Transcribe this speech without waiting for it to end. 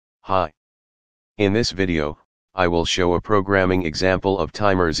Hi. In this video, I will show a programming example of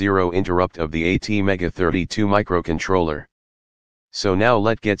timer 0 interrupt of the ATMega32 microcontroller. So now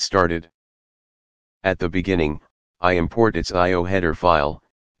let's get started. At the beginning, I import its I/O header file,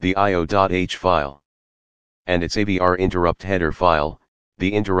 the io.h file, and its AVR interrupt header file,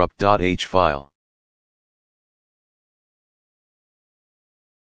 the interrupt.h file.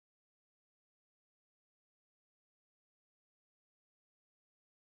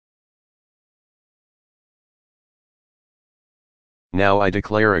 Now I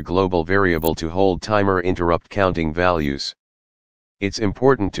declare a global variable to hold timer interrupt counting values. It's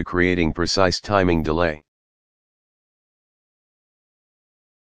important to creating precise timing delay.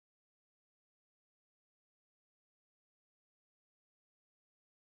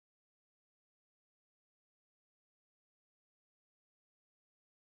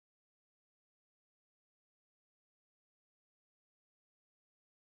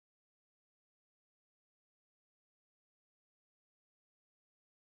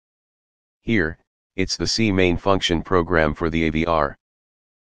 Here, it's the C main function program for the AVR.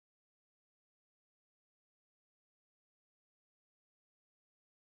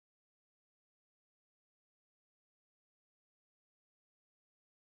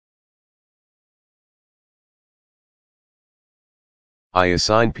 I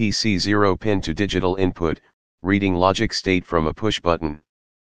assign PC0 pin to digital input, reading logic state from a push button.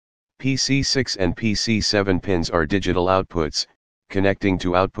 PC6 and PC7 pins are digital outputs, connecting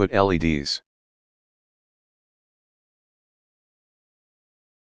to output LEDs.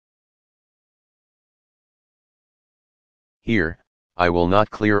 Here, I will not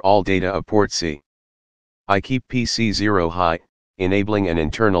clear all data of port C. I keep PC0 high, enabling an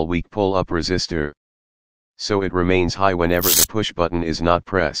internal weak pull-up resistor, so it remains high whenever the push button is not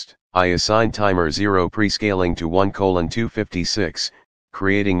pressed. I assign timer 0 prescaling to 1:256,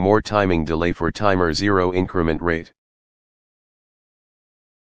 creating more timing delay for timer 0 increment rate.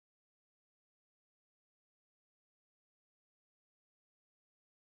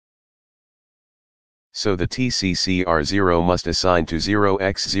 So the TCCR0 must assign to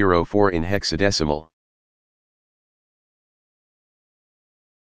 0x04 in hexadecimal.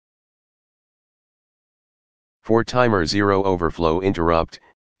 For timer 0 overflow interrupt,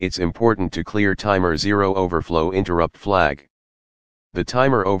 it's important to clear timer 0 overflow interrupt flag. The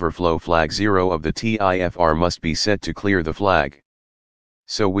timer overflow flag 0 of the TIFR must be set to clear the flag.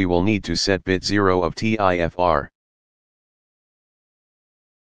 So we will need to set bit 0 of TIFR.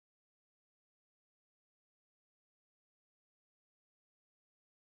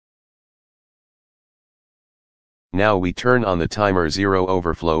 Now we turn on the timer 0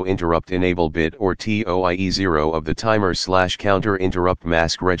 overflow interrupt enable bit or TOIE0 of the timer/counter interrupt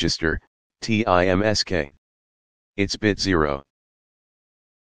mask register, TIMSK. It's bit 0.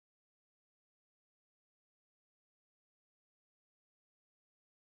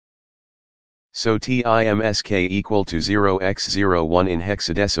 So TIMSK equal to 0x01 in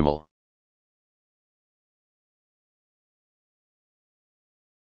hexadecimal.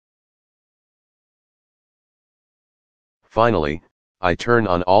 Finally, I turn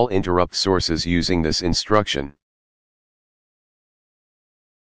on all interrupt sources using this instruction.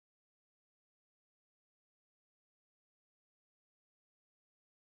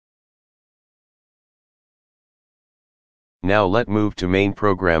 Now let's move to main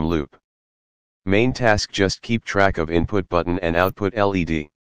program loop. Main task just keep track of input button and output LED.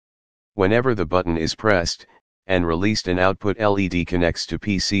 Whenever the button is pressed and released, an output LED connects to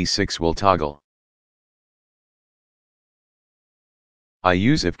PC6 will toggle. I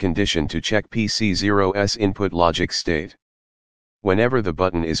use if condition to check PC0's input logic state. Whenever the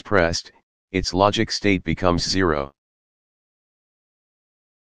button is pressed, its logic state becomes 0.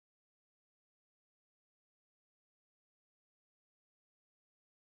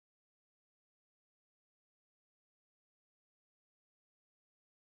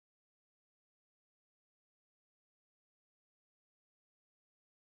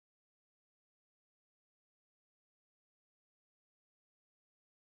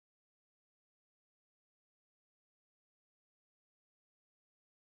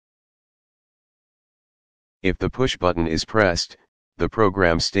 If the push button is pressed, the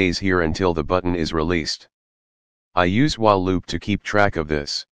program stays here until the button is released. I use while loop to keep track of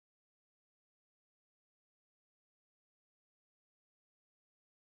this.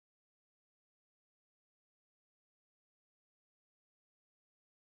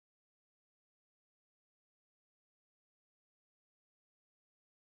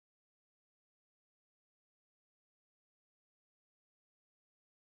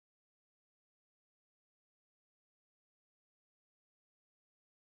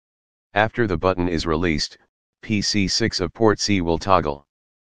 After the button is released, PC6 of port C will toggle.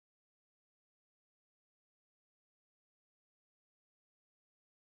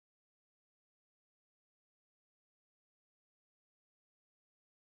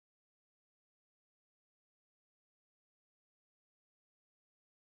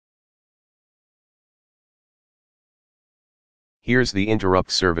 Here's the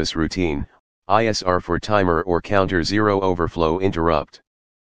interrupt service routine, ISR for timer or counter 0 overflow interrupt.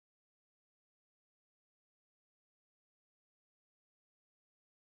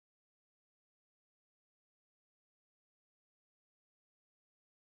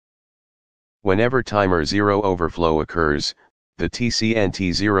 Whenever timer 0 overflow occurs, the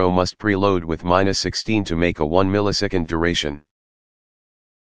TCNT0 must preload with -16 to make a 1 millisecond duration.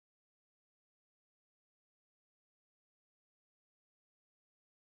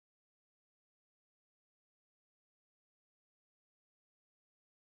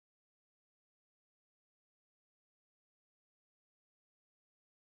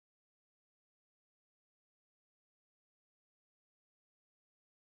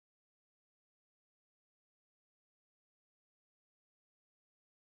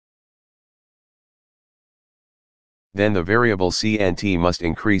 Then the variable CNT must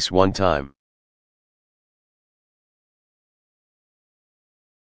increase one time.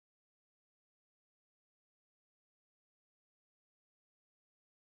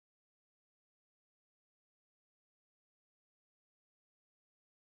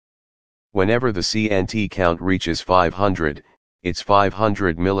 Whenever the CNT count reaches 500, it's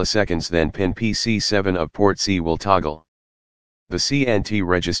 500 milliseconds, then pin PC7 of port C will toggle. The CNT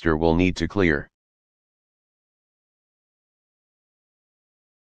register will need to clear.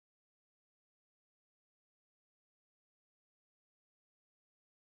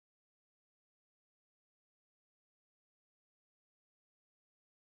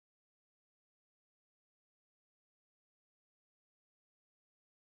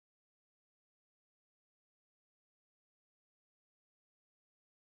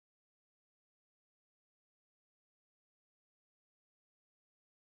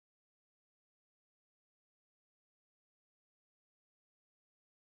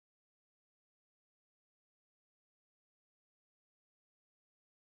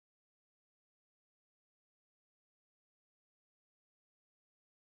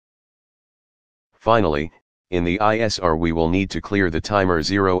 Finally, in the ISR we will need to clear the timer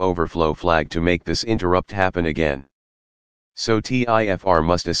 0 overflow flag to make this interrupt happen again. So TIFR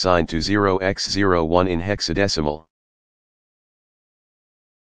must assign to 0x01 in hexadecimal.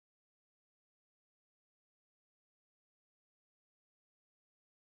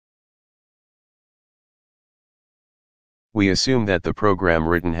 We assume that the program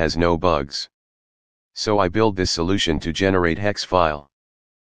written has no bugs. So I build this solution to generate hex file.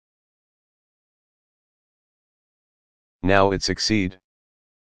 Now it succeed.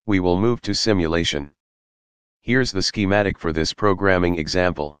 We will move to simulation. Here's the schematic for this programming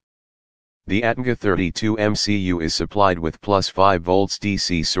example. The ATMega32 MCU is supplied with +5 volts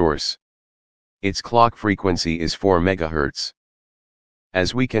DC source. Its clock frequency is 4 MHz.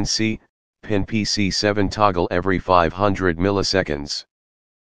 As we can see, pin PC7 toggle every 500 milliseconds.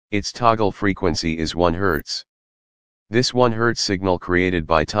 Its toggle frequency is 1 Hz. This 1 Hz signal created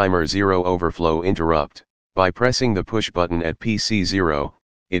by timer 0 overflow interrupt. By pressing the push button at PC0,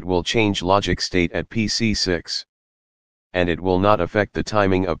 it will change logic state at PC6. And it will not affect the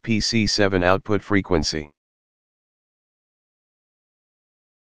timing of PC7 output frequency.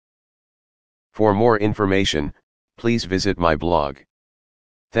 For more information, please visit my blog.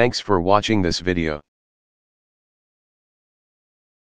 Thanks for watching this video.